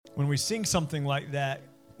when we sing something like that,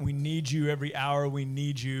 we need you every hour, we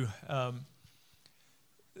need you.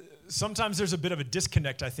 Sometimes there's a bit of a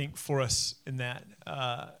disconnect, I think, for us in that.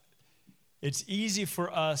 It's easy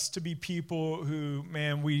for us to be people who,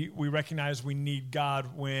 man, we recognize we need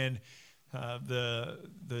God when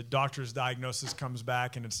the doctor's diagnosis comes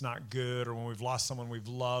back and it's not good, or when we've lost someone we've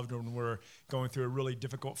loved, or when we're going through a really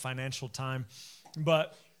difficult financial time.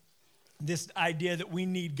 But this idea that we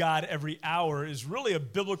need God every hour is really a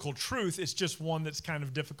biblical truth. It's just one that's kind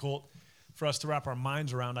of difficult for us to wrap our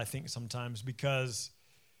minds around, I think, sometimes, because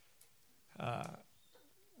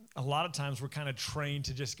a lot of times we're kind of trained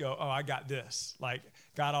to just go, oh, I got this. Like,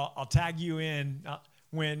 God, I'll tag you in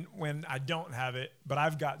when I don't have it, but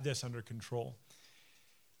I've got this under control.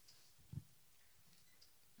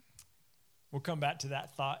 We'll come back to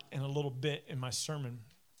that thought in a little bit in my sermon.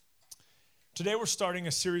 Today we're starting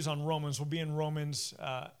a series on Romans. We'll be in Romans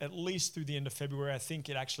at least through the end of February. I think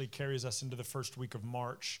it actually carries us into the first week of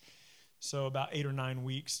March. So about 8 or 9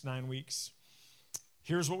 weeks, 9 weeks.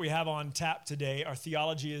 Here's what we have on tap today. Our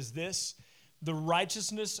theology is this: the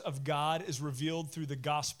righteousness of God is revealed through the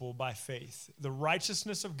gospel by faith. The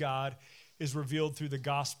righteousness of God is revealed through the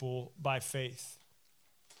gospel by faith.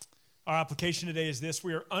 Our application today is this: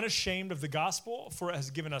 we are unashamed of the gospel, for it has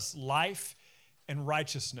given us life and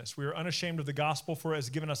righteousness. We are unashamed of the gospel, for it has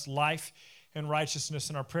given us life and righteousness.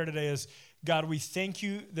 And our prayer today is, God, we thank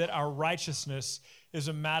you that our righteousness is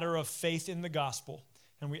a matter of faith in the gospel.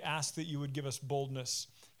 And we ask that you would give us boldness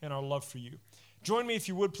in our love for you. Join me, if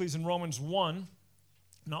you would, please, in Romans 1.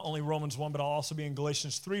 Not only Romans 1, but I'll also be in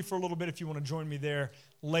Galatians 3 for a little bit if you want to join me there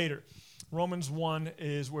later. Romans 1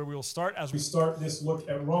 is where we will start as we start this look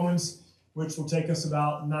at Romans, which will take us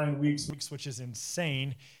about 9 weeks, which is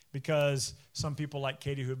insane because some people like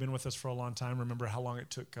Katie, who have been with us for a long time, remember how long it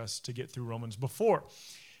took us to get through Romans before.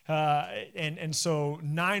 And so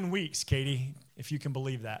 9 weeks, Katie, if you can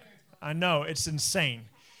believe that. I know, it's insane.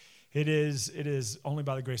 It is only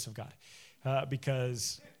by the grace of God,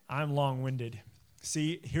 because I'm long-winded.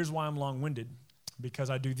 See, here's why I'm long-winded: because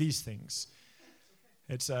I do these things.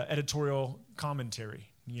 It's editorial commentary,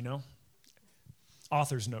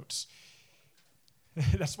 author's notes.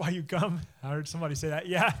 That's why you come. I heard somebody say that.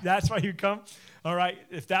 Yeah, that's why you come. All right,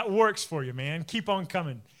 if that works for you, man, keep on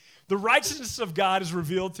coming. The righteousness of God is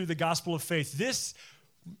revealed through the gospel of faith. This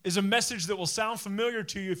is a message that will sound familiar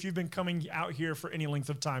to you if you've been coming out here for any length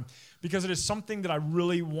of time, because it is something that I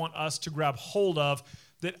really want us to grab hold of,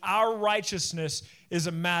 that our righteousness is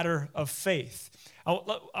a matter of faith. I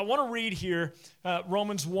want to read here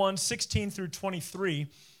Romans 1, 16 through 23,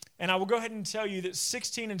 and I will go ahead and tell you that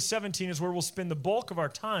 16 and 17 is where we'll spend the bulk of our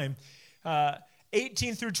time.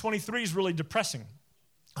 18 through 23 is really depressing.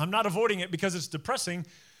 I'm not avoiding it because it's depressing,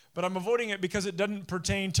 but I'm avoiding it because it doesn't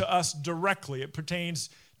pertain to us directly. It pertains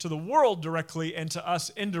to the world directly and to us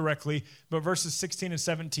indirectly, but verses 16 and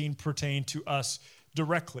 17 pertain to us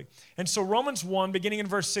directly. And so Romans 1, beginning in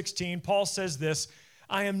verse 16, Paul says this: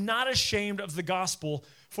 I am not ashamed of the gospel,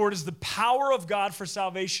 for it is the power of God for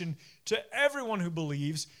salvation to everyone who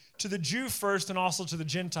believes, to the Jew first and also to the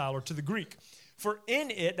Gentile, or to the Greek. For in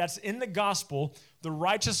it, that's in the gospel, the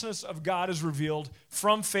righteousness of God is revealed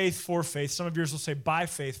from faith for faith. Some of yours will say by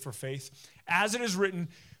faith for faith. As it is written,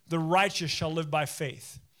 the righteous shall live by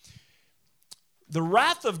faith. The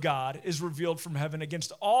wrath of God is revealed from heaven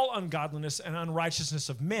against all ungodliness and unrighteousness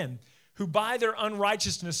of men, who by their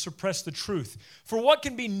unrighteousness suppress the truth. For what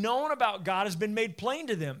can be known about God has been made plain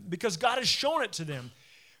to them, because God has shown it to them.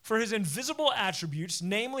 For his invisible attributes,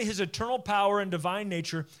 namely his eternal power and divine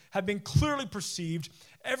nature, have been clearly perceived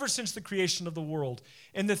ever since the creation of the world,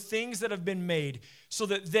 and the things that have been made, so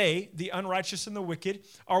that they, the unrighteous and the wicked,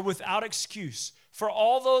 are without excuse. For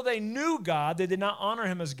although they knew God, they did not honor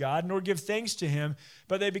him as God, nor give thanks to him,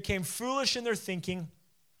 but they became foolish in their thinking,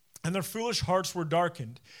 and their foolish hearts were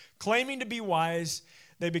darkened. Claiming to be wise,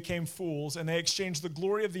 they became fools, and they exchanged the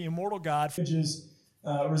glory of the immortal God for images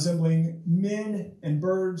resembling men and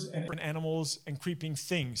birds and animals and creeping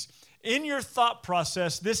things. In your thought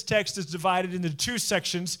process, this text is divided into two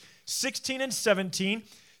sections. 16 and 17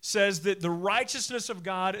 says that the righteousness of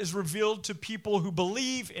God is revealed to people who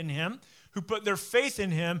believe in him, who put their faith in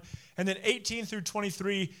him. And then 18 through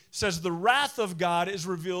 23 says the wrath of God is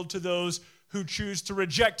revealed to those who choose to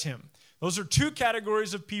reject him. Those are two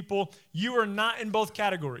categories of people. You are not in both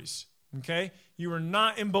categories, okay? You are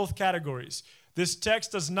not in both categories. This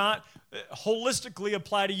text does not holistically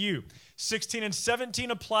apply to you. 16 and 17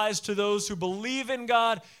 applies to those who believe in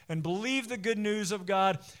God and believe the good news of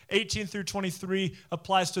God. 18 through 23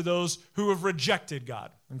 applies to those who have rejected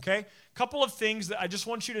God, okay? A couple of things that I just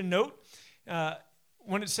want you to note.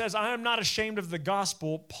 when it says, I am not ashamed of the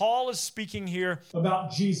gospel, Paul is speaking here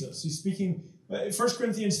about Jesus. He's speaking, 1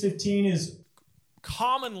 Corinthians 15 is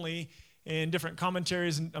commonly in different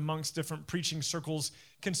commentaries and amongst different preaching circles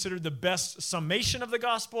considered the best summation of the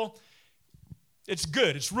gospel. It's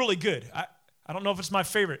good. It's really good. I don't know if it's my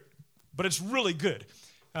favorite, but it's really good.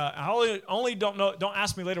 I only don't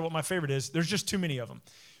ask me later what my favorite is. There's just too many of them.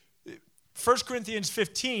 1 Corinthians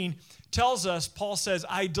 15 tells us, Paul says,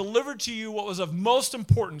 I delivered to you what was of most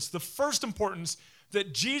importance, the first importance,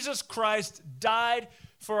 that Jesus Christ died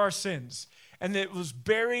for our sins, and that was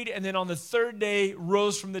buried, and then on the third day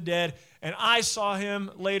rose from the dead. And I saw him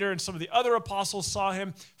later, and some of the other apostles saw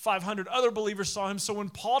him. 500 other believers saw him. So when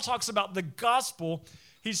Paul talks about the gospel,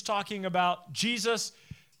 he's talking about Jesus,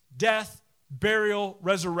 death, burial,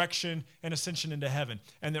 resurrection, and ascension into heaven,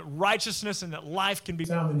 and that righteousness and that life can be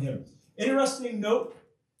found in him. Interesting note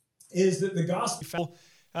is that the gospel,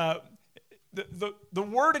 the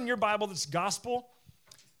word in your Bible that's gospel,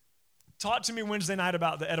 taught to me Wednesday night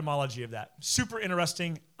about the etymology of that. Super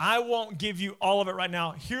interesting. I won't give you all of it right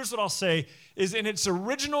now. Here's what I'll say, is in its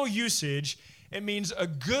original usage, it means a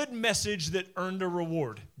good message that earned a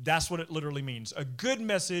reward. That's what it literally means, a good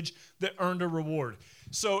message that earned a reward.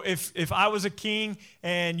 So if I was a king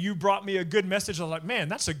and you brought me a good message, I was like, man,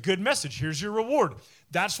 that's a good message. Here's your reward.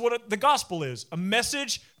 That's what the gospel is, a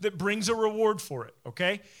message that brings a reward for it,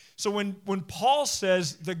 okay? So when Paul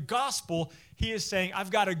says the gospel, he is saying,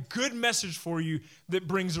 I've got a good message for you that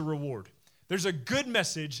brings a reward. There's a good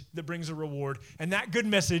message that brings a reward, and that good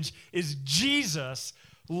message is Jesus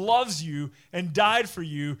loves you and died for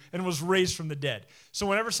you and was raised from the dead. So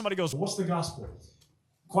whenever somebody goes, what's the gospel?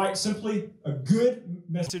 Quite simply, a good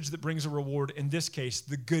message that brings a reward. In this case,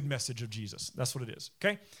 the good message of Jesus. That's what it is,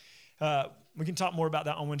 okay? We can talk more about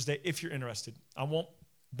that on Wednesday if you're interested. I won't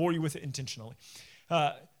bore you with it intentionally.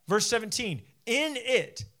 Verse 17,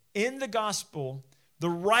 in the gospel, the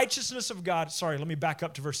righteousness of God. Sorry, let me back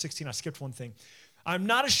up to verse 16. I skipped one thing. I'm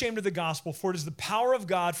not ashamed of the gospel, for it is the power of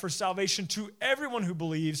God for salvation to everyone who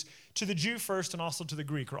believes, to the Jew first and also to the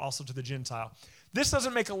Greek, or also to the Gentile. This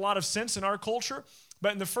doesn't make a lot of sense in our culture,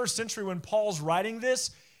 but in the first century when Paul's writing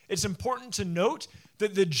this, it's important to note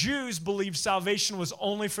that the Jews believed salvation was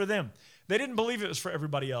only for them. They didn't believe it was for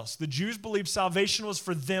everybody else. The Jews believed salvation was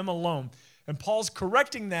for them alone. And Paul's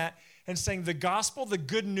correcting that and saying the gospel, the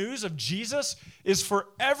good news of Jesus, is for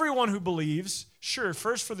everyone who believes. Sure,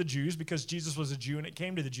 first for the Jews, because Jesus was a Jew and it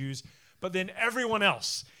came to the Jews, but then everyone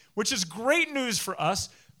else, which is great news for us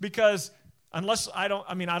because unless I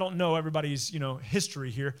don't know everybody's, history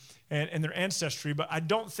here and their ancestry, but I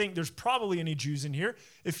don't think there's probably any Jews in here.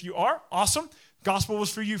 If you are, awesome. Gospel was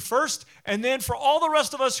for you first. And then for all the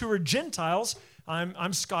rest of us who are Gentiles,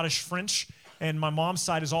 I'm Scottish French, and my mom's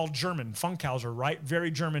side is all German. Funkhauser, right?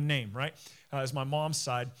 Very German name, right? Is my mom's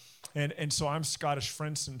side. And so I'm Scottish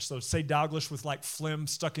French, and so say Douglas with like phlegm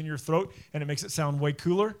stuck in your throat, and it makes it sound way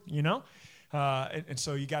cooler, And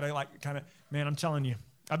so you got to man, I'm telling you,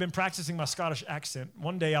 I've been practicing my Scottish accent.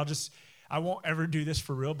 One day I won't ever do this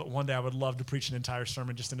for real, but one day I would love to preach an entire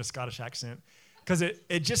sermon just in a Scottish accent because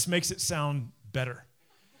it just makes it sound better.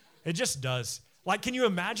 It just does. Like, can you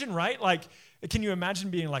imagine, right? Like, can you imagine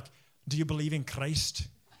being like, do you believe in Christ?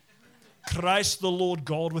 Christ the Lord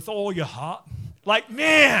God with all your heart? Like,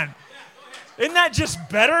 man, isn't that just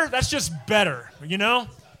better? That's just better,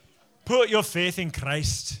 Put your faith in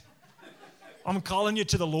Christ. I'm calling you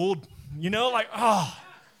to the Lord.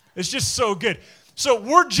 It's just so good. So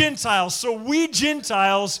we're Gentiles. So we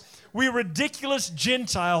Gentiles, we ridiculous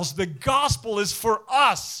Gentiles, the gospel is for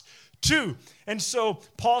us too. And so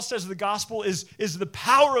Paul says the gospel is the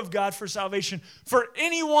power of God for salvation for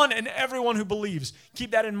anyone and everyone who believes.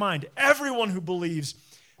 Keep that in mind. Everyone who believes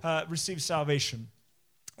receives salvation.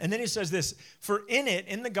 And then he says this, for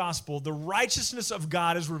in the gospel, the righteousness of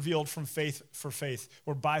God is revealed from faith for faith,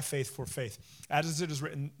 or by faith for faith. As it is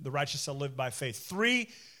written, the righteous shall live by faith. 3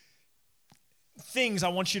 things I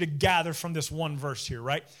want you to gather from this one verse here,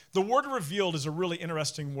 right? The word revealed is a really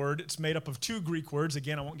interesting word. It's made up of 2 Greek words.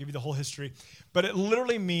 Again, I won't give you the whole history, but it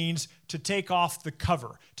literally means to take off the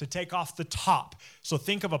cover, to take off the top. So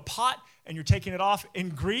think of a pot and you're taking it off. In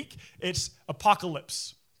Greek, it's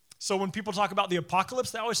apocalypse. So when people talk about the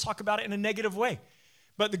apocalypse, they always talk about it in a negative way.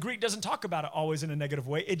 But the Greek doesn't talk about it always in a negative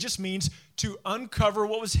way. It just means to uncover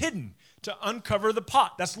what was hidden, to uncover the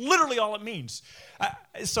pot. That's literally all it means.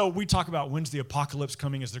 So we talk about when's the apocalypse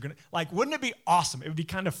coming? Wouldn't it be awesome? It would be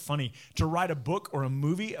kind of funny to write a book or a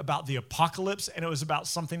movie about the apocalypse, and it was about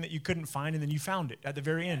something that you couldn't find, and then you found it at the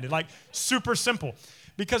very end. Super simple,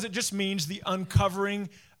 because it just means the uncovering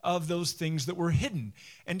of those things that were hidden.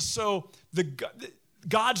 And so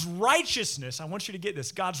God's righteousness, I want you to get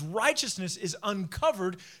this, God's righteousness is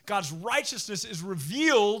uncovered. God's righteousness is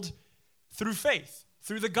revealed through faith,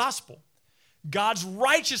 through the gospel. God's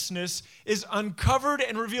righteousness is uncovered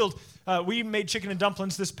and revealed. We made chicken and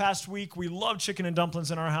dumplings this past week. We love chicken and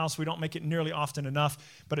dumplings in our house. We don't make it nearly often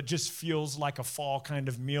enough, but it just feels like a fall kind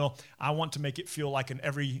of meal. I want to make it feel like an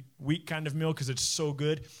every week kind of meal because it's so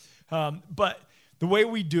good. But the way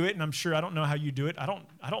we do it, and I'm sure I don't know how you do it.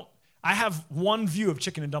 I have one view of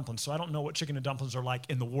chicken and dumplings, so I don't know what chicken and dumplings are like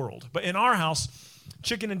in the world. But in our house,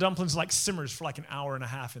 chicken and dumplings like simmers for like an hour and a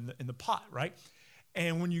half in the pot, right?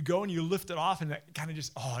 And when you go and you lift it off and that kind of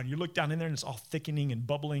just, and you look down in there and it's all thickening and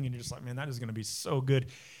bubbling and you're just like, man, that is going to be so good.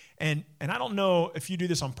 And I don't know if you do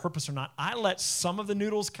this on purpose or not. I let some of the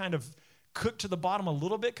noodles kind of cook to the bottom a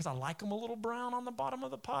little bit because I like them a little brown on the bottom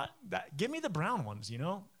of the pot. Give me the brown ones,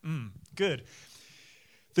 good.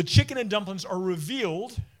 The chicken and dumplings are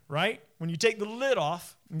revealed, right? When you take the lid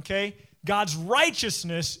off, okay, God's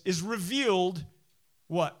righteousness is revealed,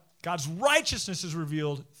 what? God's righteousness is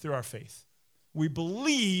revealed through our faith. We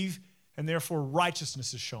believe, and therefore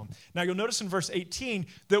righteousness is shown. Now you'll notice in verse 18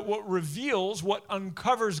 that what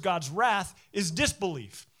uncovers God's wrath is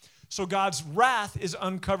disbelief. So God's wrath is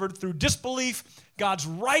uncovered through disbelief. God's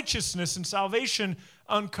righteousness and salvation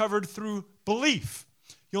uncovered through belief.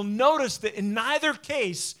 You'll notice that in neither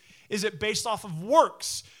case is it based off of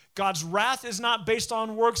works. God's wrath is not based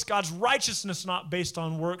on works. God's righteousness is not based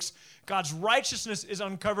on works. God's righteousness is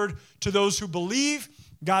uncovered to those who believe.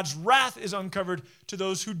 God's wrath is uncovered to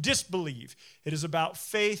those who disbelieve. It is about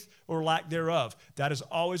faith or lack thereof. That is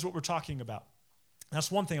always what we're talking about.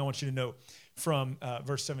 That's one thing I want you to note from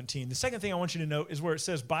verse 17. The second thing I want you to note is where it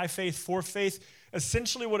says by faith, for faith.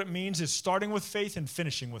 Essentially what it means is starting with faith and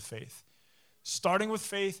finishing with faith. Starting with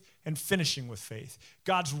faith and finishing with faith.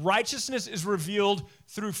 God's righteousness is revealed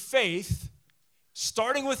through faith,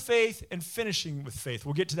 starting with faith and finishing with faith.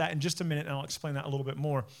 We'll get to that in just a minute, and I'll explain that a little bit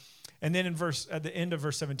more. And then at the end of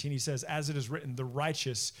verse 17, he says, as it is written, the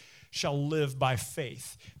righteous shall live by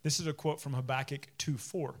faith. This is a quote from Habakkuk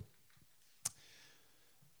 2:4.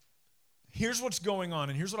 Here's what's going on,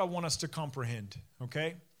 and here's what I want us to comprehend,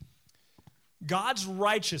 okay? God's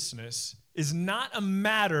righteousness is not a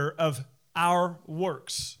matter of our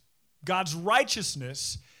works. God's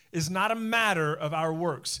righteousness is not a matter of our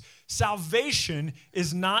works. Salvation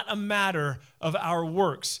is not a matter of our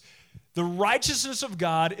works. The righteousness of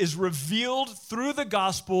God is revealed through the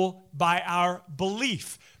gospel by our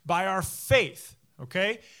belief, by our faith,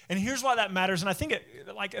 okay? And here's why that matters, and I think it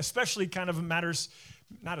especially kind of matters,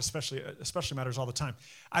 not especially matters all the time.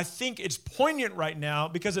 I think it's poignant right now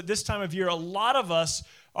because at this time of year, a lot of us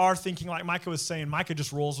are thinking, like Micah was saying, Micah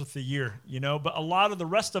just rolls with the year, but a lot of the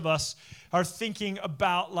rest of us are thinking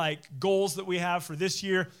about goals that we have for this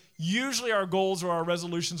year. Usually our goals or our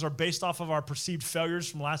resolutions are based off of our perceived failures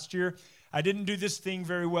from last year. I didn't do this thing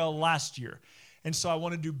very well last year, and so I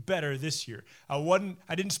want to do better this year. I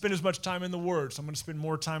didn't spend as much time in the Word, so I'm going to spend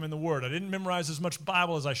more time in the Word. I didn't memorize as much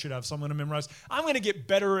Bible as I should have, so I'm going to memorize. I'm going to get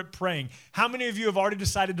better at praying. How many of you have already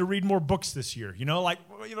decided to read more books this year? You know what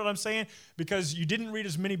I'm saying? Because you didn't read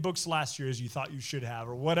as many books last year as you thought you should have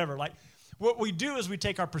or whatever. What we do is we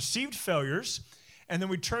take our perceived failures, and then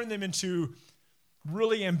we turn them into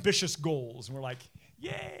really ambitious goals. And we're like,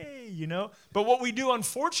 yay, But what we do,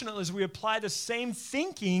 unfortunately, is we apply the same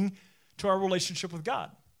thinking to our relationship with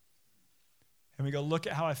God. And we go, look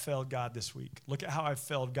at how I failed God this week. Look at how I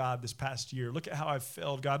failed God this past year. Look at how I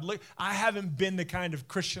failed God. Look, I haven't been the kind of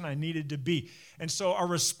Christian I needed to be. And so our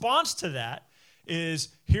response to that is,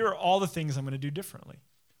 here are all the things I'm going to do differently.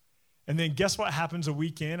 And then guess what happens a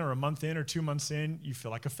week in or a month in or 2 months in? You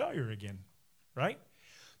feel like a failure again, right?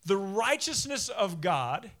 The righteousness of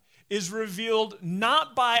God is revealed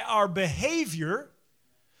not by our behavior,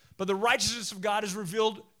 but the righteousness of God is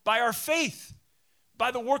revealed by our faith, by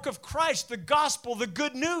the work of Christ, the gospel, the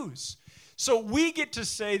good news. So we get to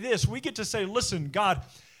say this. We get to say, listen, God,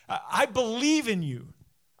 I believe in you.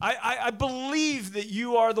 I believe that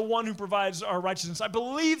you are the one who provides our righteousness. I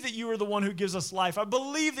believe that you are the one who gives us life. I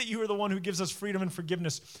believe that you are the one who gives us freedom and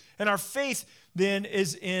forgiveness. And our faith then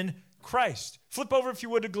is in Christ. Flip over, if you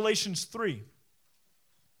would, to Galatians 3.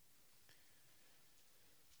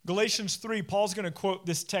 Galatians 3, Paul's going to quote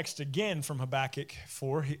this text again from Habakkuk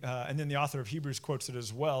 4, and then the author of Hebrews quotes it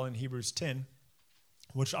as well in Hebrews 10,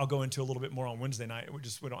 which I'll go into a little bit more on Wednesday night.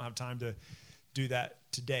 We don't have time to do that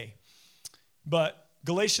today. But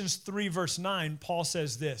Galatians 3, verse 9, Paul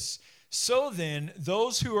says this, so then,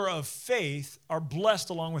 those who are of faith are blessed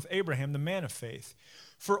along with Abraham, the man of faith.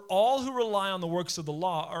 For all who rely on the works of the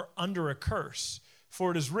law are under a curse, for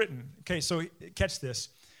it is written. Okay, so catch this.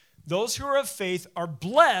 Those who are of faith are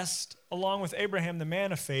blessed, along with Abraham, the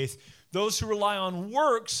man of faith. Those who rely on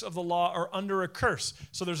works of the law are under a curse.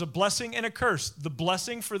 So there's a blessing and a curse. The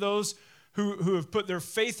blessing for those who have put their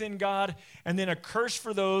faith in God, and then a curse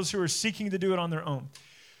for those who are seeking to do it on their own.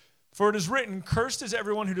 For it is written, cursed is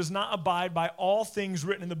everyone who does not abide by all things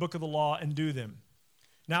written in the book of the law and do them.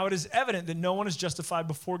 Now it is evident that no one is justified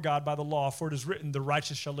before God by the law, for it is written, the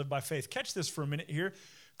righteous shall live by faith. Catch this for a minute here.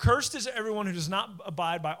 Cursed is everyone who does not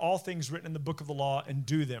abide by all things written in the book of the law and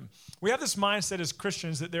do them. We have this mindset as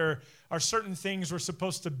Christians that there are certain things we're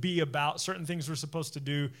supposed to be about, certain things we're supposed to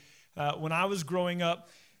do. When I was growing up,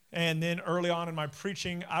 and then early on in my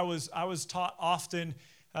preaching, I was taught often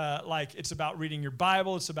like it's about reading your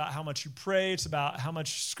Bible, it's about how much you pray, it's about how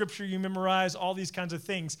much scripture you memorize, all these kinds of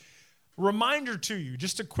things. Reminder to you,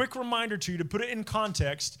 just a quick reminder to you to put it in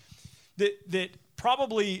context, that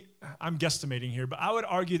probably, I'm guesstimating here, but I would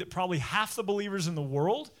argue that probably half the believers in the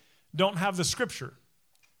world don't have the scripture.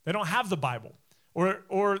 They don't have the Bible.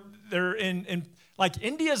 Or they're in like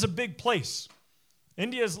India's a big place.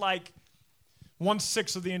 India's like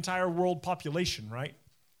 1/6 of the entire world population, right?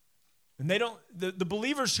 And they don't, the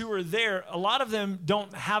believers who are there, a lot of them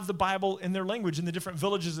don't have the Bible in their language in the different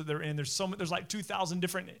villages that they're in. There's like 2,000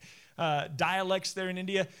 different dialects there in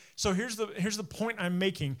India. So here's the point I'm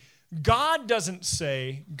making. God doesn't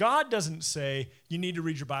say you need to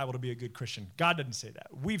read your Bible to be a good Christian. God doesn't say that.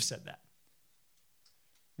 We've said that.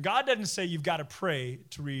 God doesn't say you've got to pray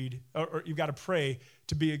to read, or you've got to pray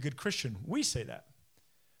to be a good Christian. We say that.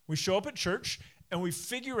 We show up at church and we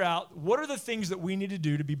figure out what are the things that we need to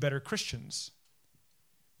do to be better Christians.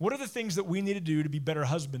 What are the things that we need to do to be better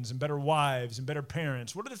husbands and better wives and better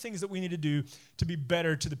parents? What are the things that we need to do to be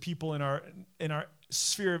better to the people in our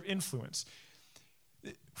sphere of influence?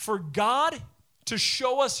 For God to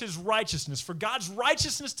show us his righteousness, for God's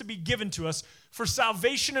righteousness to be given to us, for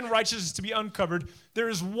salvation and righteousness to be uncovered, there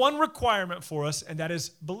is one requirement for us, and that is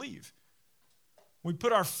believe. We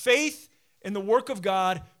put our faith in the work of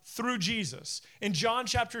God through Jesus. In John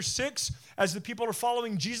chapter 6, as the people are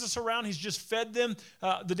following Jesus around, he's just fed them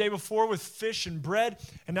the day before with fish and bread,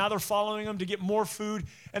 and now they're following him to get more food,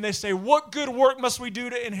 and they say, what good work must we do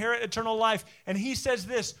to inherit eternal life? And he says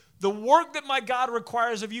this, the work that my God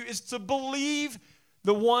requires of you is to believe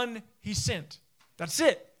the one he sent. That's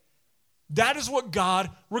it. That is what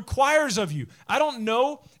God requires of you. I don't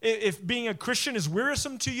know if being a Christian is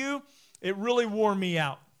wearisome to you. It really wore me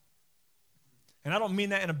out. And I don't mean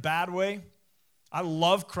that in a bad way. I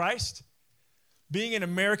love Christ. Being an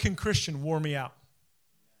American Christian wore me out.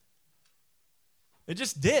 It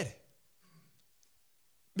just did.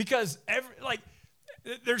 Because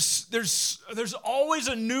there's always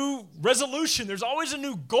a new resolution. There's always a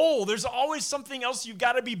new goal. There's always something else you've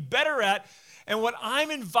got to be better at. And what I'm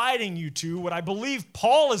inviting you to, what I believe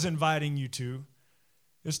Paul is inviting you to,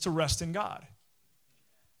 is to rest in God.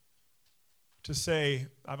 To say,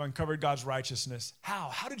 I've uncovered God's righteousness. How?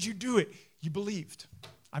 How did you do it? You believed.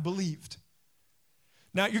 I believed.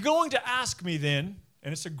 Now, you're going to ask me then,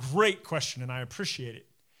 and it's a great question, and I appreciate it.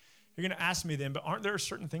 You're going to ask me then, but aren't there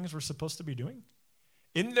certain things we're supposed to be doing?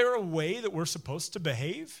 Isn't there a way that we're supposed to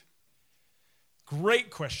behave?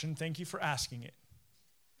 Great question. Thank you for asking it.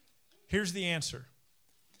 Here's the answer.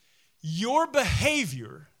 Your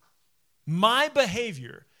behavior, my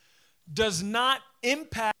behavior, does not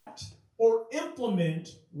impact or implement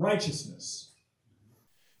righteousness.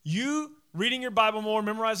 You reading your Bible more,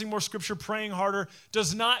 memorizing more scripture, praying harder,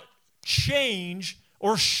 does not change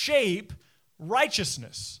or shape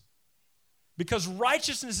righteousness. Because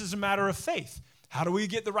righteousness is a matter of faith. How do we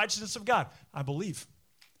get the righteousness of God? I believe.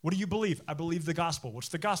 What do you believe? I believe the gospel. What's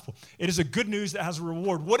the gospel? It is a good news that has a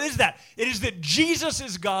reward. What is that? It is that Jesus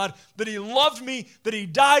is God, that he loved me, that he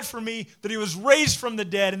died for me, that he was raised from the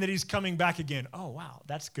dead, and that he's coming back again. Oh, wow,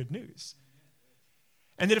 that's good news.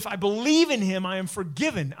 And that if I believe in him, I am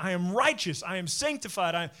forgiven, I am righteous, I am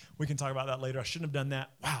sanctified. We can talk about that later. I shouldn't have done that.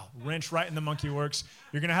 Wow, wrench right in the monkey works.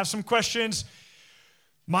 You're going to have some questions.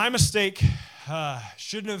 My mistake.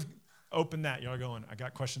 Shouldn't have opened that. Y'all going, I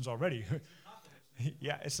got questions already.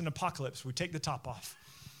 Yeah, it's an apocalypse. We take the top off.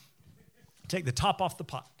 Take the top off the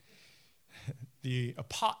pot. The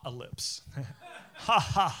apocalypse. Ha,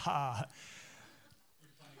 ha, ha.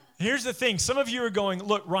 Here's the thing. Some of you are going,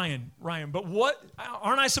 look, Ryan, but what?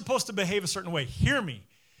 Aren't I supposed to behave a certain way? Hear me.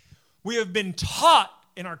 We have been taught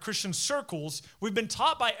in our Christian circles, we've been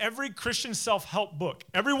taught by every Christian self-help book.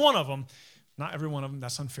 Every one of them. Not every one of them.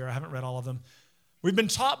 That's unfair. I haven't read all of them. We've been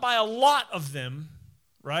taught by a lot of them,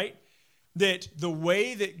 right? That the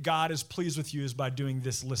way that God is pleased with you is by doing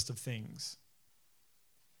this list of things.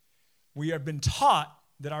 We have been taught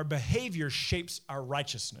that our behavior shapes our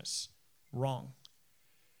righteousness. Wrong.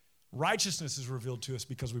 Righteousness is revealed to us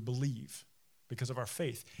because we believe, because of our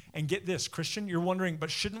faith. And get this, Christian, you're wondering, but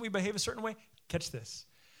shouldn't we behave a certain way? Catch this.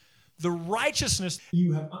 The righteousness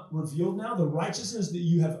you have revealed now, the righteousness that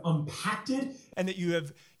you have unpacked and that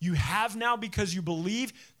you have now because you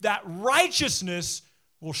believe, that righteousness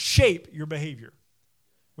will shape your behavior.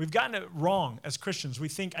 We've gotten it wrong as Christians. We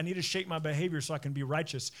think I need to shape my behavior so I can be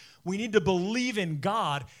righteous. We need to believe in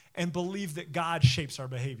God and believe that God shapes our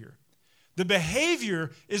behavior. The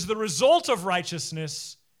behavior is the result of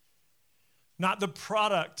righteousness, not the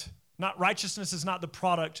product. Righteousness is not the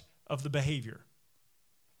product of the behavior.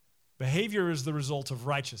 Behavior is the result of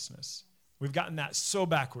righteousness. We've gotten that so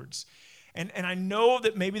backwards. And I know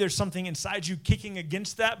that maybe there's something inside you kicking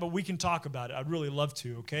against that, but we can talk about it. I'd really love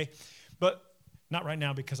to, okay? But not right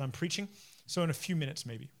now because I'm preaching, so in a few minutes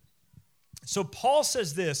maybe. So Paul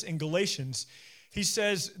says this in Galatians. He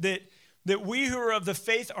says that we who are of the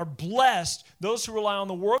faith are blessed. Those who rely on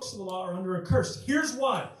the works of the law are under a curse. Here's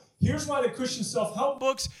why. Here's why the Christian self-help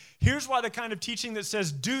books, here's why the kind of teaching that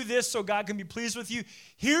says do this so God can be pleased with you,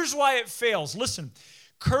 here's why it fails. Listen,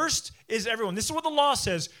 cursed is everyone. This is what the law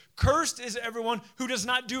says. Cursed is everyone who does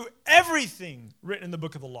not do everything written in the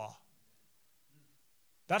book of the law.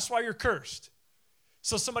 That's why you're cursed.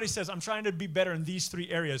 So somebody says, I'm trying to be better in these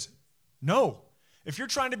 3 areas. No. If you're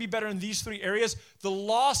trying to be better in these 3 areas, the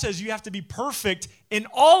law says you have to be perfect in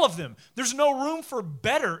all of them. There's no room for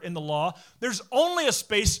better in the law. There's only a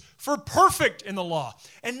space for perfect in the law.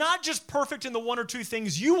 And not just perfect in the 1 or 2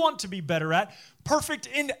 things you want to be better at, perfect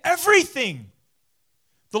in everything.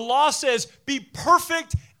 The law says be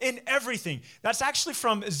perfect in everything. That's actually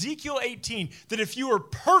from Ezekiel 18, that if you are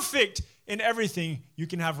perfect in everything, you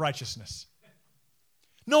can have righteousness.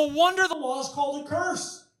 No wonder the law is called a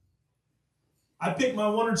curse. I pick my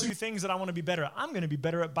 1 or 2 things that I want to be better at. I'm going to be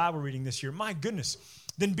better at Bible reading this year. My goodness.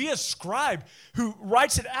 Then be a scribe who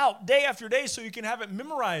writes it out day after day so you can have it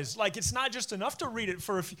memorized. Like, it's not just enough to read it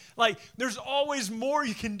for a few. Like, there's always more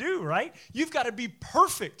you can do, right? You've got to be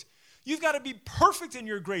perfect. You've got to be perfect in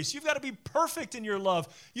your grace. You've got to be perfect in your love.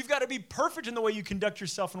 You've got to be perfect in the way you conduct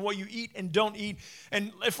yourself and what you eat and don't eat.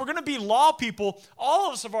 And if we're going to be law people, all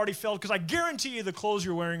of us have already failed because I guarantee you the clothes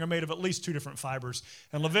you're wearing are made of at least 2 different fibers.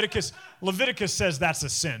 And Leviticus says that's a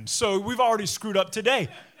sin. So we've already screwed up today.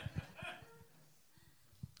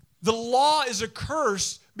 The law is a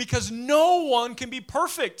curse because no one can be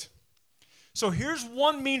perfect. So here's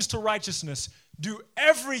one means to righteousness. Do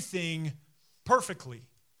everything perfectly.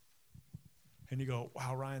 And you go,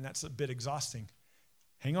 wow, Ryan, that's a bit exhausting.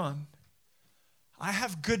 Hang on. I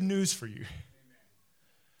have good news for you.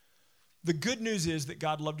 The good news is that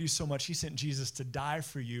God loved you so much, he sent Jesus to die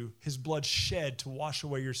for you, his blood shed to wash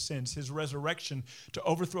away your sins, his resurrection to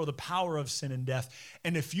overthrow the power of sin and death.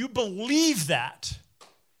 And if you believe that,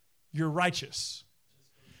 you're righteous.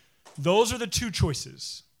 Those are the 2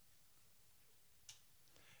 choices.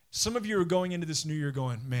 Some of you are going into this new year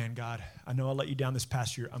going, man, God, I know I let you down this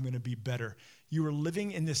past year. I'm going to be better. You are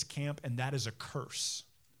living in this camp, and that is a curse.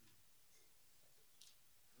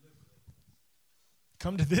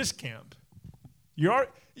 Come to this camp.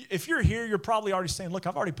 If you're here, you're probably already saying, look,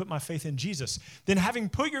 I've already put my faith in Jesus. Then having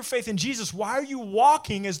put your faith in Jesus, why are you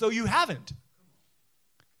walking as though you haven't?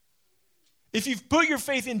 If you've put your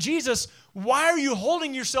faith in Jesus, why are you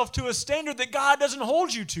holding yourself to a standard that God doesn't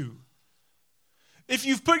hold you to? If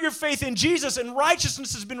you've put your faith in Jesus and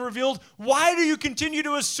righteousness has been revealed, why do you continue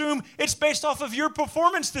to assume it's based off of your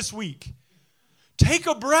performance this week? Take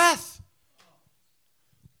a breath.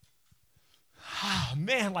 Ah,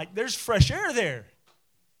 man, like there's fresh air there.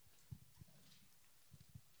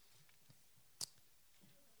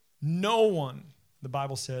 No one, the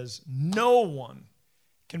Bible says, no one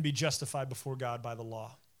can be justified before God by the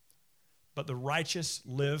law. But the righteous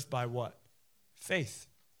live by what? Faith.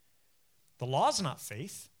 The law is not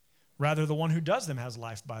faith. Rather, the one who does them has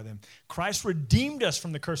life by them. Christ redeemed us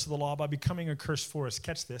from the curse of the law by becoming a curse for us.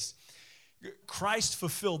 Catch this. Christ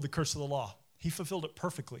fulfilled the curse of the law. He fulfilled it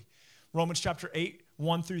perfectly. Romans chapter 8,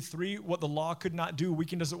 1 through 3, what the law could not do,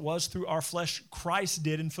 weakened as it was through our flesh, Christ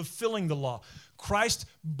did in fulfilling the law. Christ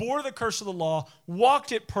bore the curse of the law,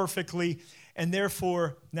 walked it perfectly, and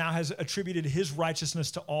therefore now has attributed his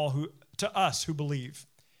righteousness to us who believe.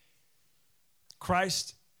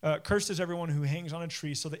 Cursed is everyone who hangs on a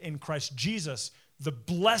tree, so that in Christ Jesus, the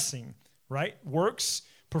blessing, right? Works,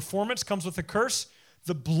 performance comes with a curse.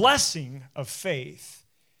 The blessing of faith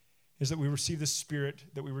is that we receive the Spirit,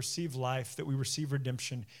 that we receive life, that we receive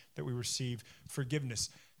redemption, that we receive forgiveness.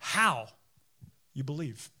 How? You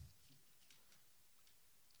believe.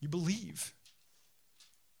 You believe.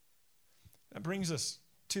 That brings us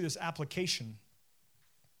to this application.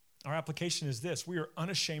 Our application is this: we are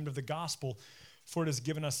unashamed of the gospel, for it has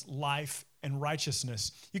given us life and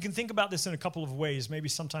righteousness. You can think about this in a couple of ways. Maybe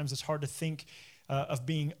sometimes it's hard to think of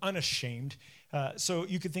being unashamed. So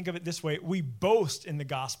you could think of it this way: we boast in the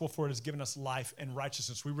gospel, for it has given us life and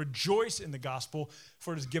righteousness. We rejoice in the gospel,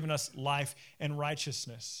 for it has given us life and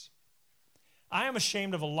righteousness. I am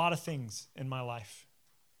ashamed of a lot of things in my life.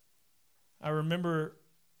 I remember,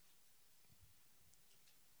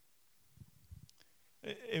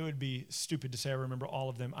 it would be stupid to say I remember all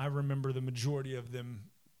of them. I remember the majority of them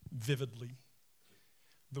vividly.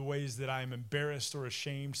 The ways that I am embarrassed or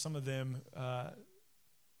ashamed, some of them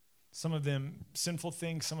sinful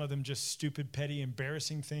things, some of them just stupid, petty,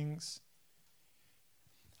 embarrassing things.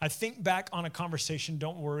 I think back on a conversation.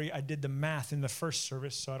 Don't worry, I did the math in the first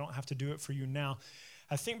service, so I don't have to do it for you now.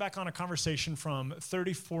 I think back on a conversation from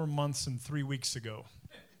 34 months and 3 weeks ago.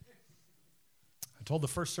 I told the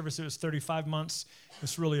first service it was 35 months.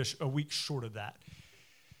 It's really a week short of that.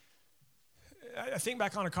 I think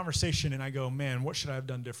back on a conversation and I go, man, what should I have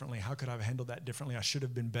done differently? How could I have handled that differently? I should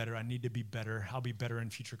have been better. I need to be better. I'll be better in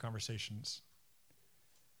future conversations.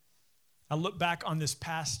 I look back on this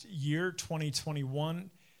past year, 2021,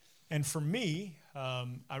 and for me,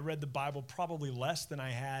 I read the Bible probably less than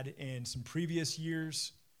I had in some previous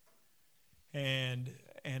years. And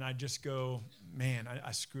I just go, man,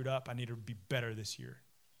 I screwed up. I need to be better this year.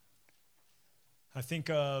 I think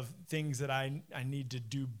of things that I need to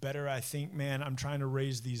do better. I think, man, I'm trying to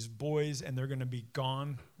raise these boys, and they're going to be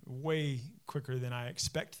gone way quicker than I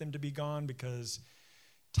expect them to be gone, because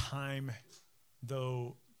time,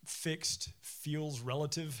 though fixed, feels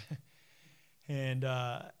relative. And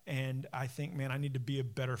I think, man, I need to be a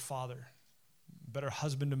better father, better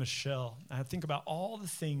husband to Michelle. And I think about all the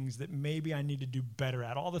things that maybe I need to do better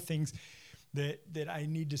at, all the things that I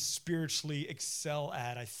need to spiritually excel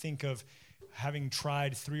at. I think of having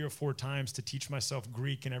tried 3 or 4 times to teach myself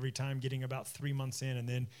Greek, and every time getting about 3 months in and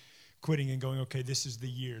then quitting and going, okay, this is the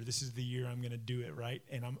year I'm going to do it, right?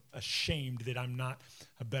 And I'm ashamed that I'm not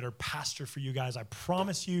a better pastor for you guys. I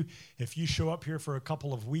promise you, if you show up here for a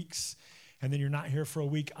couple of weeks and then you're not here for a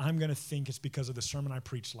week, I'm going to think it's because of the sermon I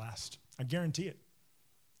preached last. I guarantee it.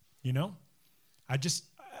 You know?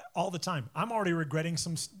 All the time. I'm already regretting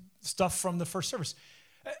some stuff from the first service.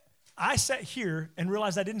 I sat here and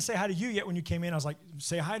realized I didn't say hi to you yet when you came in. I was like,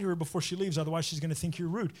 say hi to her before she leaves, otherwise she's going to think you're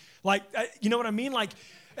rude. Like, you know what I mean? Like,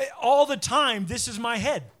 all the time, this is my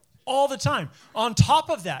head. All the time. On top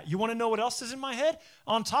of that, you want to know what else is in my head?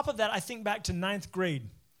 On top of that, I think back to 9th grade,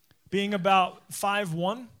 being about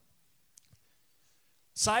 5'1",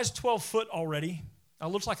 size 12 foot already. I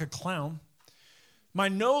looked like a clown. My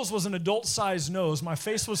nose was an adult-sized nose. My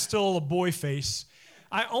face was still a boy face.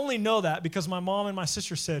 I only know that because my mom and my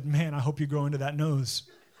sister said, man, I hope you grow into that nose.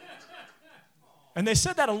 And they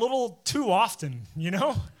said that a little too often, you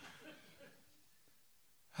know?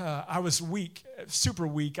 I was weak, super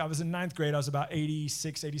weak. I was in 9th grade. I was about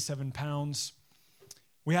 86, 87 pounds.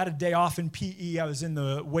 We had a day off in PE. I was in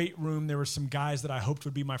the weight room. There were some guys that I hoped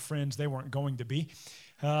would be my friends. They weren't going to be.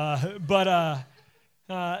 But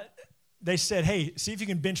they said, hey, see if you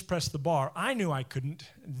can bench press the bar. I knew I couldn't.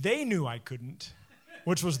 They knew I couldn't,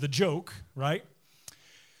 which was the joke, right?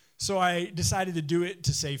 So I decided to do it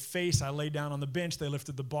to save face. I laid down on the bench. They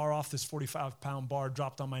lifted the bar off. This 45-pound bar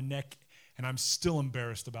dropped on my neck, and I'm still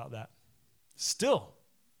embarrassed about that. Still.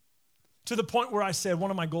 To the point where I said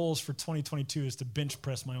one of my goals for 2022 is to bench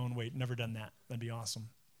press my own weight. Never done that. That'd be awesome.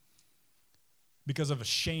 Because of a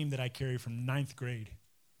shame that I carry from 9th grade.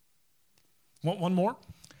 Want one more?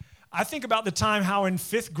 I think about the time how in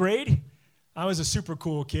 5th grade, I was a super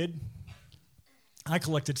cool kid. I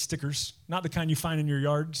collected stickers, not the kind you find in your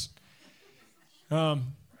yards. I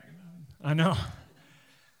know.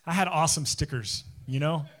 I had awesome stickers, you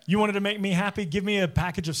know? You wanted to make me happy? Give me a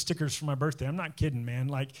package of stickers for my birthday. I'm not kidding, man.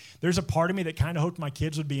 Like, there's a part of me that kind of hoped my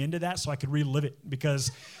kids would be into that so I could relive it,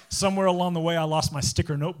 because somewhere along the way I lost my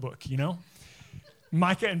sticker notebook, you know?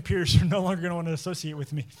 Micah and Pierce are no longer going to want to associate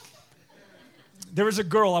with me. There was a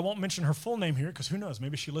girl, I won't mention her full name here because who knows,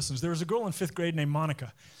 maybe she listens. There was a girl in 5th grade named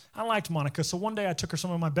Monica. I liked Monica, so one day I took her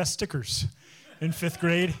some of my best stickers in 5th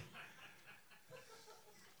grade.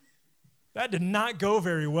 That did not go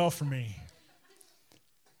very well for me.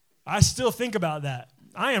 I still think about that.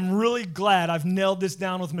 I am really glad I've nailed this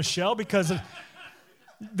down with Michelle, because of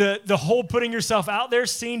the whole putting yourself out there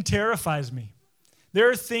scene terrifies me. There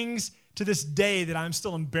are things to this day that I'm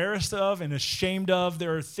still embarrassed of and ashamed of.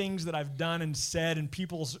 There are things that I've done and said and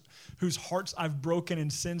people whose hearts I've broken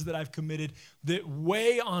and sins that I've committed that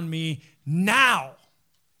weigh on me now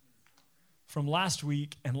from last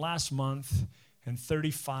week and last month and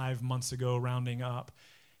 35 months ago, rounding up,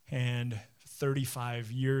 and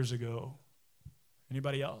 35 years ago.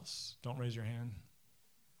 Anybody else? Don't raise your hand.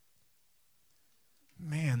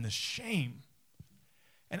 Man, the shame.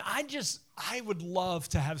 And I would love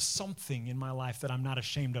to have something in my life that I'm not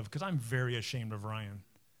ashamed of, because I'm very ashamed of Ryan.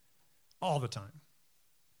 All the time.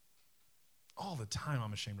 All the time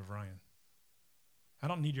I'm ashamed of Ryan. I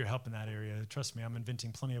don't need your help in that area. Trust me, I'm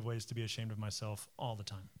inventing plenty of ways to be ashamed of myself all the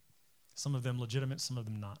time. Some of them legitimate, some of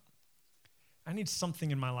them not. I need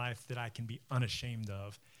something in my life that I can be unashamed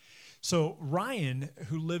of. So Ryan,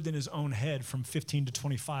 who lived in his own head from 15 to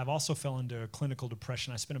 25, also fell into a clinical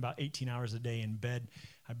depression. I spent about 18 hours a day in bed.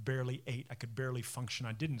 I barely ate. I could barely function.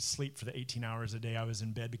 I didn't sleep for the 18 hours a day I was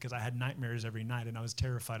in bed because I had nightmares every night, and I was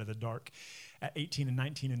terrified of the dark. At 18 and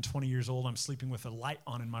 19 and 20 years old, I'm sleeping with a light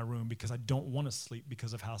on in my room because I don't want to sleep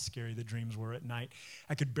because of how scary the dreams were at night.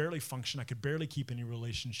 I could barely function. I could barely keep any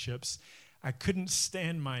relationships. I couldn't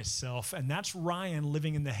stand myself, and that's Ryan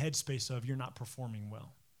living in the headspace of, you're not performing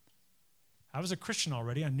well. I was a Christian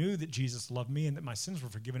already. I knew that Jesus loved me and that my sins were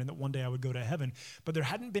forgiven and that one day I would go to heaven, but there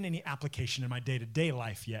hadn't been any application in my day-to-day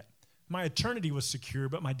life yet. My eternity was secure,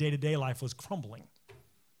 but my day-to-day life was crumbling.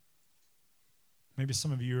 Maybe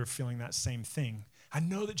some of you are feeling that same thing. I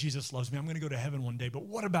know that Jesus loves me. I'm going to go to heaven one day, but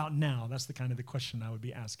what about now? That's the kind of the question I would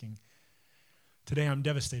be asking. Today I'm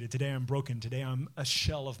devastated. Today I'm broken. Today I'm a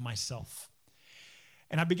shell of myself.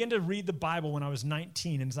 And I began to read the Bible when I was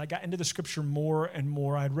 19. And as I got into the scripture more and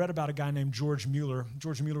more, I had read about a guy named George Mueller.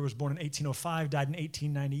 George Mueller was born in 1805, died in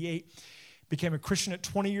 1898, became a Christian at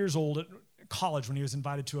 20 years old at college when he was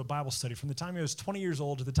invited to a Bible study. From the time he was 20 years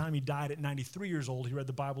old to the time he died at 93 years old, he read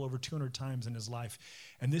the Bible over 200 times in his life.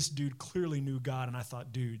 And this dude clearly knew God. And I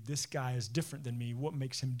thought, dude, this guy is different than me. What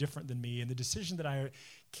makes him different than me? And the decision that I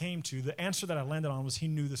came to, the answer that I landed on was he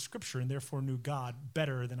knew the scripture and therefore knew God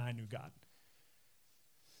better than I knew God.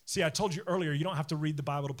 See, I told you earlier, you don't have to read the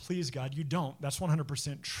Bible to please God. You don't. That's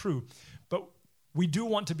 100% true. But we do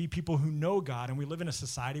want to be people who know God, and we live in a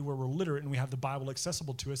society where we're literate and we have the Bible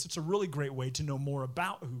accessible to us. It's a really great way to know more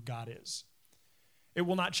about who God is. It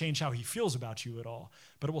will not change how he feels about you at all,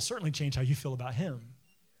 but it will certainly change how you feel about him.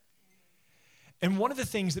 And one of the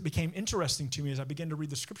things that became interesting to me as I began to read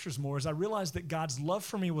the scriptures more is I realized that God's love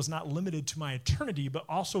for me was not limited to my eternity, but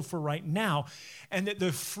also for right now. And that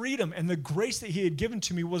the freedom and the grace that he had given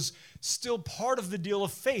to me was still part of the deal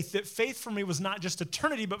of faith. That faith for me was not just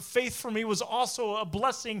eternity, but faith for me was also a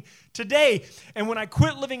blessing today. And when I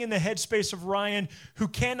quit living in the headspace of Ryan, who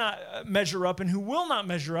cannot measure up and who will not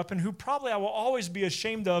measure up and who probably I will always be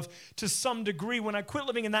ashamed of to some degree, when I quit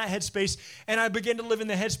living in that headspace and I began to live in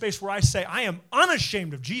the headspace where I say, I am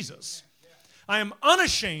unashamed of Jesus. I am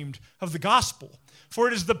unashamed of the gospel, for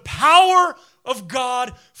it is the power of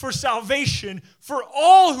God for salvation for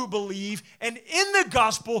all who believe. And in the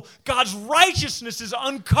gospel, God's righteousness is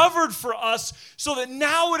uncovered for us so that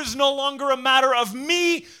now it is no longer a matter of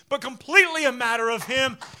me, but completely a matter of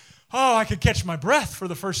him. Oh, I could catch my breath for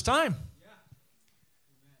the first time.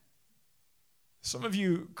 Some of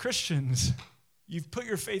you Christians, you've put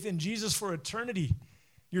your faith in Jesus for eternity.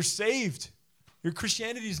 You're saved. Your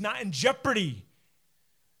Christianity is not in jeopardy,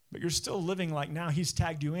 but you're still living like now he's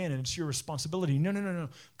tagged you in and it's your responsibility. No.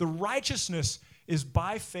 The righteousness is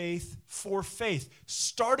by faith for faith,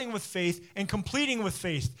 starting with faith and completing with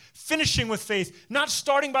faith, finishing with faith, not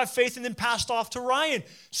starting by faith and then passed off to Ryan,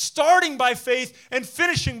 starting by faith and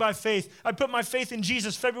finishing by faith. I put my faith in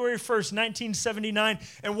Jesus February 1st, 1979,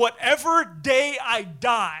 and whatever day I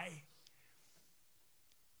die,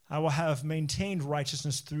 I will have maintained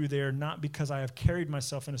righteousness through there, not because I have carried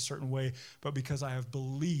myself in a certain way, but because I have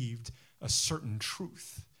believed a certain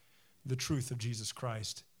truth, the truth of Jesus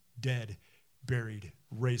Christ, dead, buried,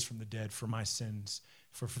 raised from the dead for my sins,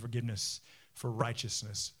 for forgiveness, for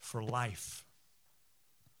righteousness, for life.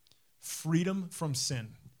 Freedom from sin,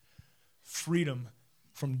 freedom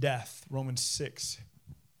from death, Romans 6.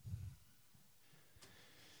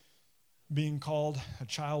 Being called a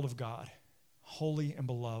child of God, holy and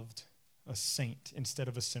beloved, a saint instead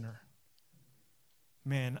of a sinner.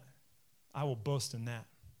 Man, I will boast in that.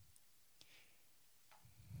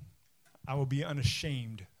 I will be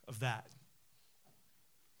unashamed of that.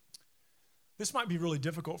 This might be really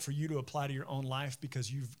difficult for you to apply to your own life because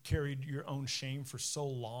you've carried your own shame for so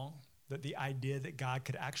long that the idea that God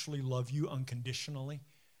could actually love you unconditionally,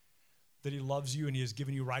 that he loves you and he has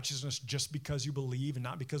given you righteousness just because you believe and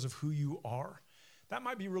not because of who you are, that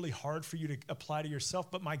might be really hard for you to apply to yourself,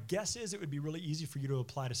 but my guess is it would be really easy for you to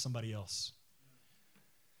apply to somebody else.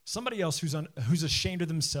 Somebody else who's ashamed of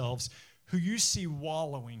themselves, who you see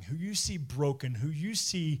wallowing, who you see broken, who you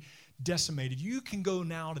see decimated, you can go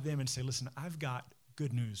now to them and say, listen, I've got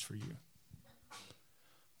good news for you.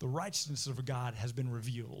 The righteousness of God has been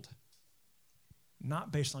revealed,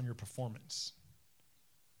 not based on your performance,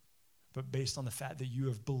 but based on the fact that you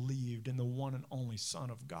have believed in the one and only Son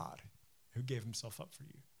of God who gave himself up for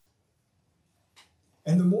you.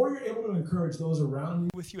 And the more you're able to encourage those around you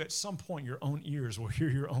with you, at some point your own ears will hear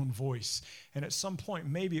your own voice. And at some point,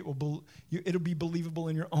 maybe it'll be believable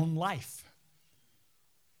in your own life.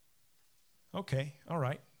 Okay, all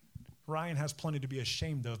right. Ryan has plenty to be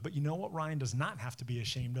ashamed of, but you know what Ryan does not have to be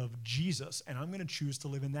ashamed of? Jesus. And I'm going to choose to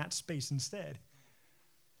live in that space instead.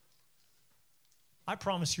 I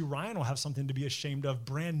promise you, Ryan will have something to be ashamed of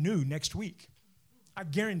brand new next week. I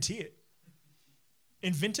guarantee it.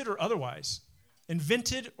 Invented or otherwise.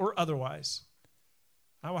 Invented or otherwise.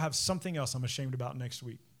 I will have something else I'm ashamed about next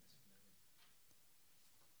week.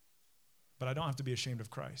 But I don't have to be ashamed of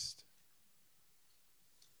Christ.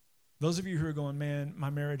 Those of you who are going, man, my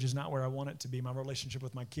marriage is not where I want it to be. My relationship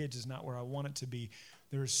with my kids is not where I want it to be.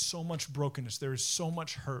 There is so much brokenness. There is so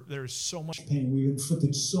much hurt. There is so much pain. We've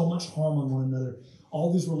inflicted so much harm on one another.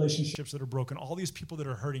 All these relationships that are broken, all these people that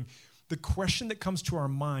are hurting. The question that comes to our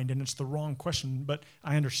mind, and it's the wrong question, but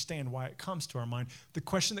I understand why it comes to our mind. The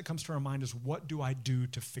question that comes to our mind is, what do I do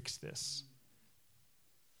to fix this?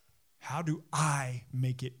 How do I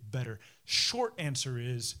make it better? Short answer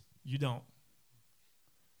is, you don't.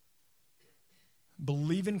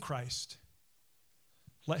 Believe in Christ.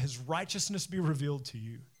 Let his righteousness be revealed to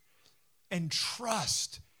you. And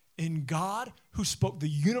trust in God who spoke the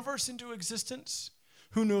universe into existence,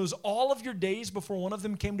 who knows all of your days before one of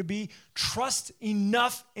them came to be. Trust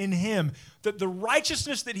enough in him that the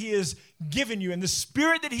righteousness that he has given you and the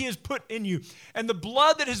spirit that he has put in you and the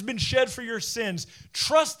blood that has been shed for your sins,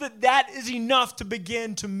 trust that that is enough to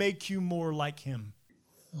begin to make you more like him.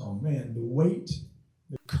 Oh man, the weight,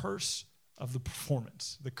 the curse of the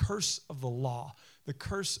performance, the curse of the law, the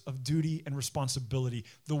curse of duty and responsibility,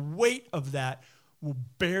 the weight of that will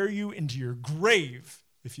bear you into your grave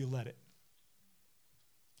if you let it.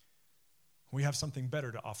 We have something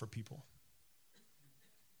better to offer people.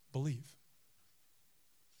 Believe.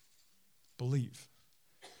 Believe.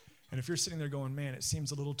 And if you're sitting there going, man, it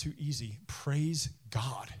seems a little too easy, praise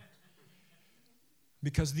God.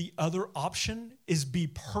 Because the other option is be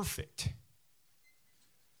perfect.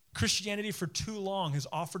 Christianity for too long has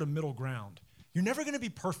offered a middle ground. You're never going to be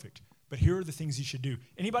perfect, but here are the things you should do.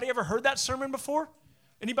 Anybody ever heard that sermon before?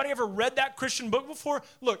 Anybody ever read that Christian book before?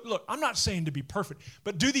 Look, I'm not saying to be perfect,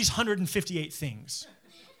 but do these 158 things.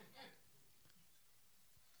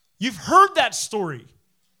 You've heard that story.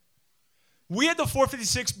 We at the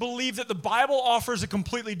 456 believe that the Bible offers a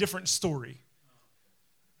completely different story.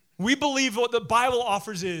 We believe what the Bible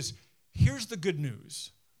offers is, here's the good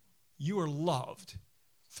news. You are loved.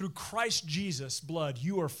 Through Christ Jesus' blood,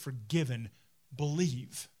 you are forgiven.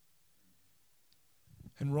 Believe.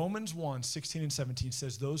 And Romans 1, 16 and 17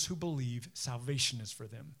 says, those who believe, salvation is for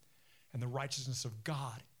them, and the righteousness of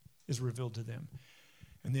God is revealed to them.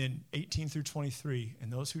 And then 18 through 23,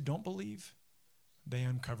 and those who don't believe, they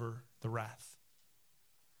uncover the wrath.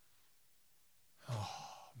 Oh,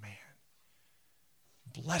 man.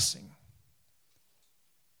 Blessing.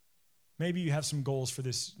 Maybe you have some goals for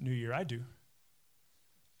this new year. I do.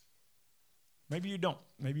 Maybe you don't.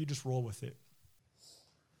 Maybe you just roll with it.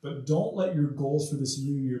 But don't let your goals for this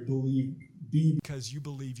new year be because you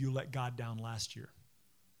believe you let God down last year.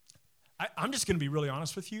 I'm just going to be really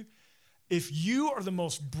honest with you. If you are the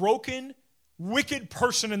most broken, wicked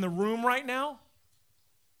person in the room right now,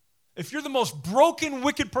 if you're the most broken,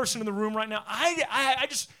 wicked person in the room right now, I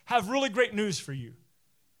just have really great news for you.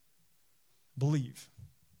 Believe.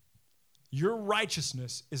 Your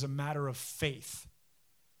righteousness is a matter of faith.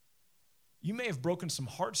 You may have broken some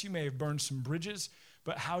hearts, you may have burned some bridges,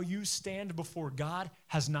 but how you stand before God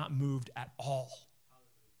has not moved at all.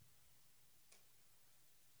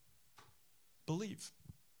 Believe.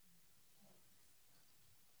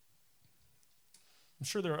 I'm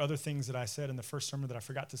sure there are other things that I said in the first sermon that I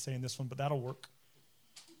forgot to say in this one, but that'll work.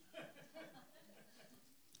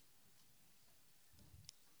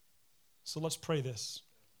 So let's pray this.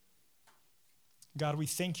 God, we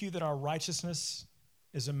thank you that our righteousness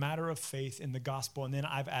is a matter of faith in the gospel. And then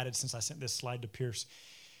I've added, since I sent this slide to Pierce,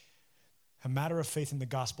 a matter of faith in the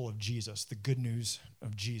gospel of Jesus, the good news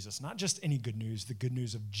of Jesus. Not just any good news, the good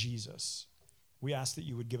news of Jesus. We ask that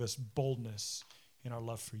you would give us boldness in our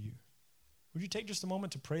love for you. Would you take just a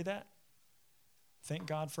moment to pray that? Thank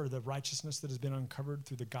God for the righteousness that has been uncovered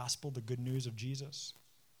through the gospel, the good news of Jesus.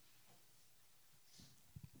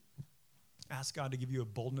 Ask God to give you a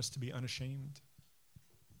boldness to be unashamed.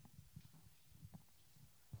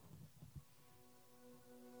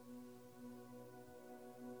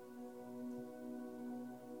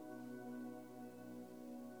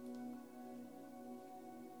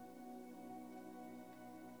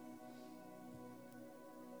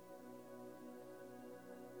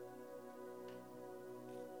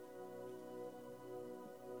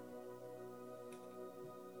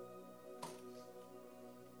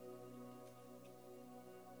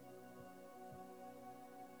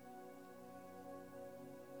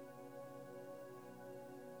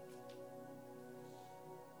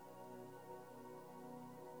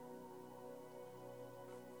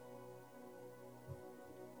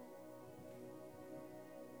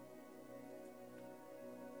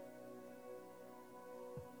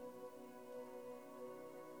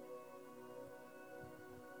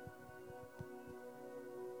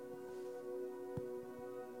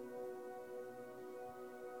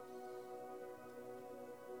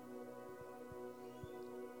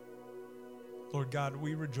 Lord God,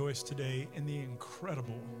 we rejoice today in the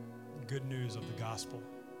incredible good news of the gospel.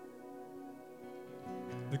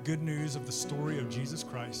 The good news of the story of Jesus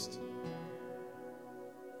Christ,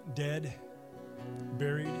 dead,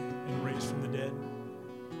 buried, and raised from the dead.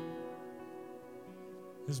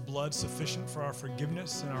 His blood sufficient for our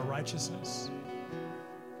forgiveness and our righteousness.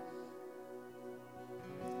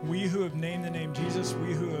 We who have named the name Jesus,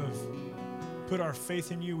 we who have put our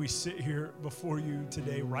faith in you, we sit here before you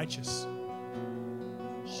today righteous,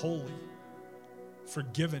 holy,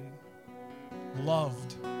 forgiven,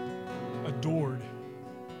 loved, adored,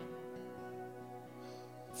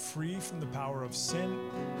 free from the power of sin,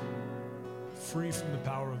 free from the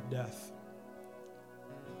power of death.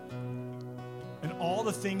 And all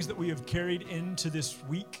the things that we have carried into this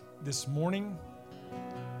week, this morning,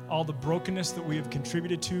 all the brokenness that we have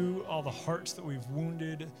contributed to, all the hearts that we've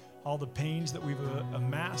wounded, all the pains that we've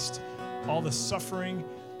amassed, all the suffering,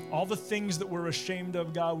 all the things that we're ashamed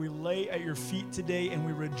of, God, we lay at your feet today and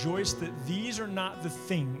we rejoice that these are not the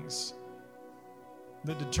things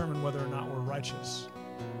that determine whether or not we're righteous.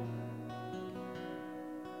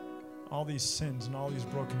 All these sins and all these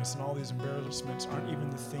brokenness and all these embarrassments aren't even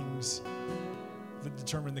the things that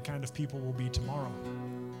determine the kind of people we'll be tomorrow.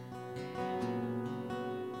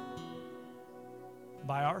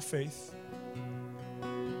 By our faith,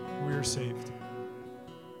 we are saved.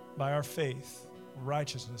 By our faith,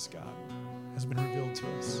 righteousness, God, has been revealed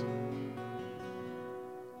to us.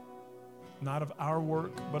 Not of our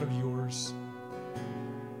work, but of yours.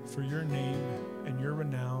 For your name and your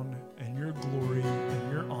renown and your glory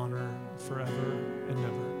and your honor forever and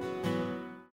ever.